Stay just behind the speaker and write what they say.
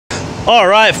All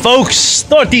right, folks,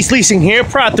 Northeast Leasing here,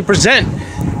 proud to present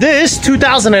this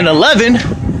 2011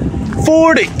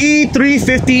 Ford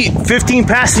E-350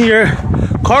 15-passenger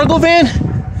cargo van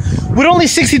with only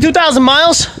 62,000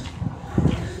 miles.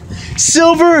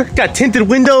 Silver, got tinted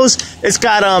windows. It's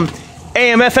got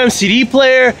AM/FM CD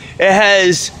player. It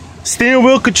has steering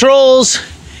wheel controls.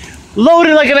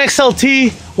 Loaded like an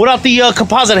XLT without the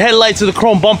composite headlights or the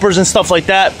chrome bumpers and stuff like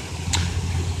that.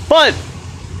 But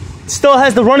still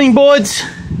has the running boards.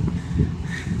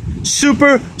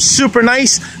 Super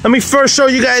nice. Let me first show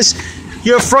you guys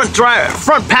your front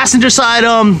passenger side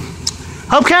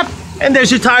hubcap, and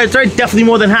there's your tire tread. Definitely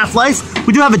more than half life.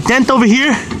 We do have a dent over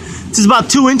here. This is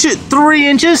about 3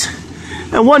 inches,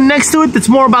 and one next to it that's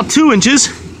more about 2 inches.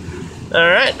 All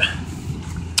right,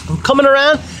 I'm coming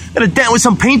around. Got a dent with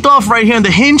some paint off right here on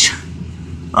the hinge.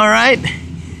 All right,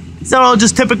 it's not all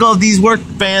just typical of these work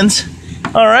vans.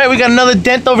 All right, we got another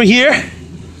dent over here.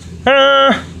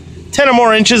 10 or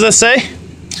more inches, let's say.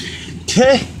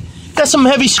 Okay, got some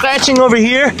heavy scratching over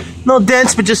here. No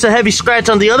dents, but just a heavy scratch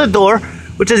on the other door,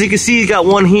 which, as you can see, you got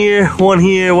one here, one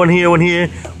here, one here, one here,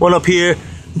 one up here.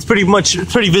 It's pretty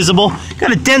visible.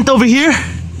 Got a dent over here.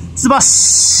 It's about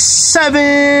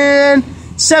 7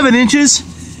 inches.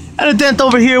 And a dent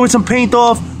over here with some paint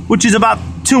off, which is about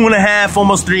 2.5,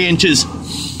 almost 3 inches.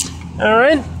 All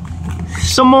right,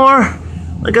 some more,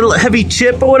 like a heavy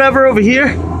chip or whatever over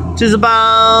here, which is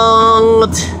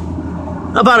about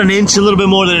an inch, a little bit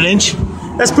more than an inch.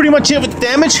 That's pretty much it with the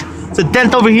damage. It's a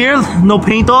dent over here, no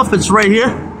paint off, it's right here.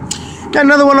 Got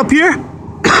another one up here.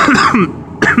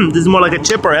 This is more like a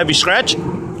chip or a heavy scratch.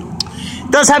 It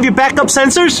does have your backup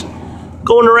sensors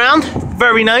going around,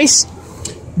 very nice.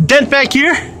 Dent back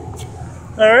here.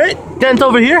 All right, dent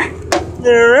over here.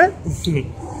 All right.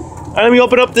 Let me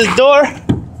open up this door.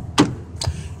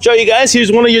 Show you guys.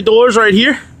 Here's one of your doors right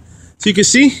here. So you can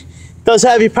see, it does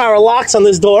have your power locks on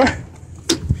this door.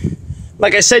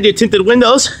 Like I said, your tinted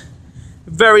windows.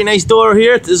 Very nice door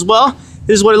here as well.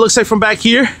 This is what it looks like from back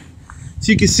here.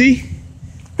 So you can see,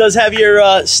 it does have your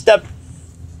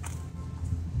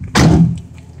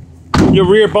your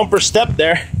rear bumper step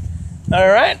there. All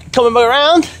right, coming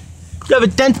around. You have a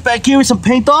dent back here with some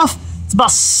paint off. It's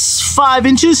about 5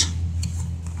 inches.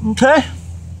 Okay.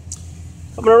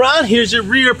 Coming around, here's your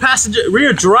rear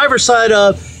driver side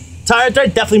tire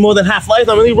tread. Definitely more than half life.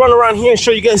 I'm gonna run around here and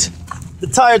show you guys the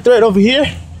tire tread over here.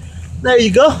 There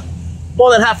you go. More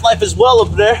than half life as well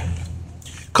over there.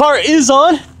 Car is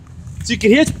on, so you can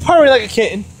hear it's purring like a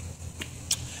kitten.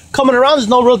 Coming around, there's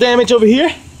no real damage over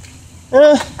here.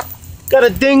 Got a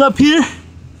ding up here,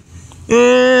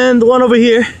 and the one over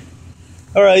here.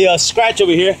 Or a scratch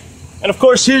over here. And of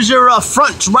course, here's your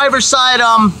front driver's side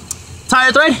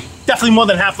tire tread. Definitely more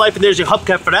than half life, and there's your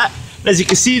hubcap for that. And as you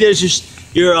can see, there's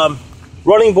your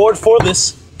running board for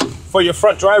this, for your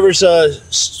front driver's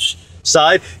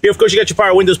side. Here, of course, you got your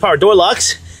power windows, power door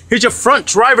locks. Here's your front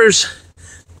driver's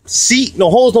seat. No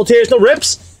holes, no tears, no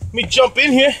rips. Let me jump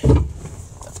in here.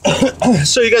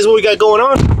 Show you guys what we got going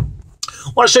on. I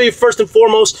want to show you first and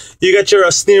foremost, you got your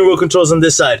steering wheel controls on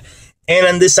this side. And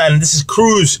on this side, and this is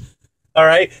cruise. All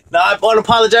right. Now I want to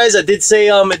apologize. I did say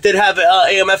it did have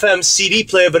AM/FM CD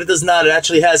player, but it does not. It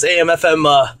actually has AM/FM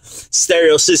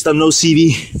stereo system, no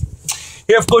CD.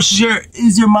 Here, of course,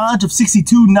 is your mileage of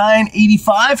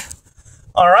 62,985.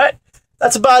 All right.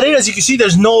 That's about it. As you can see,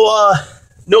 there's no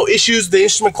issues with the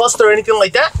instrument cluster or anything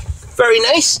like that. Very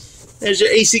nice. There's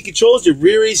your AC controls, your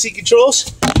rear AC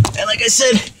controls, and like I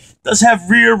said, it does have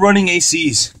rear running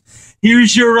ACs.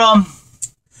 Here's your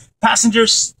passenger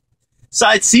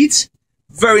side seats.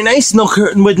 Very nice. No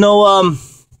curtain with no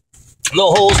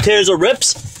holes, tears, or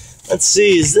rips. Let's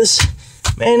see, is this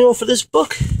manual for this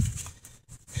book?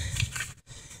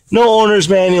 No owner's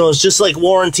manual. It's just like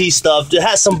warranty stuff. It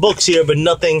has some books here, but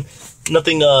nothing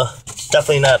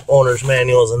definitely not owner's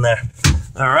manuals in there.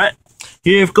 All right.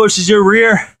 Here, of course, is your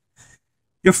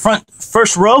front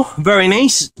first row. Very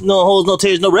nice. No holes, no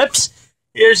tears, no rips.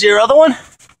 Here's your other one.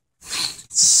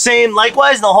 Same,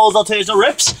 likewise, no holes, no tears, no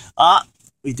rips.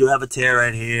 We do have a tear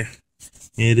right here.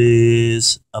 It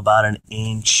is about an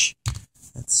inch.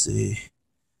 Let's see.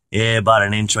 Yeah, about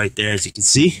an inch right there, as you can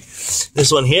see. This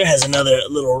one here has another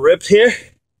little rip here.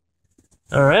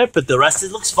 All right, but the rest of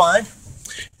it looks fine.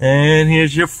 And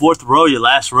here's your fourth row, your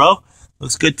last row.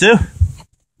 Looks good too.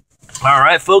 All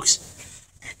right, folks.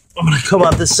 I'm gonna come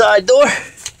out the side door.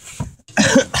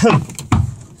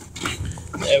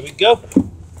 There we go.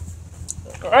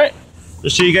 All right.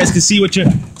 Just so you guys can see what your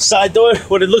side door,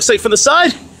 what it looks like from the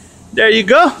side. There you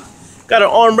go. Got an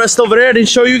armrest over there. I didn't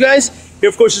show you guys. Here,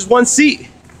 of course, is one seat.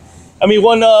 I mean,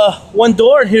 one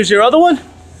door. And here's your other one.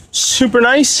 Super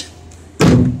nice.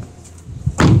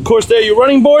 course, there are your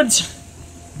running boards.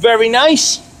 Very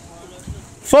nice.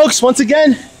 Folks, once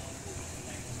again,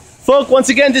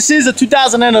 this is a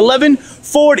 2011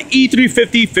 Ford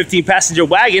E-350 15-passenger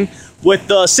wagon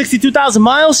with 62,000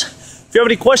 miles. If you have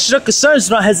any questions or concerns,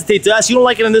 do not hesitate to ask. You don't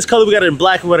like it in this color, we got it in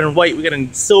black, we got it in white, we got it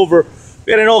in silver,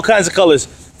 we got it in all kinds of colors.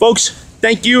 Folks,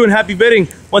 thank you and happy bidding.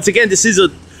 Once again, this is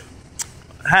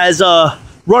has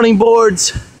running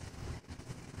boards,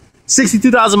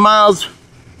 62,000 miles.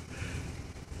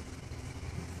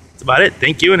 That's about it.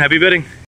 Thank you and happy bidding.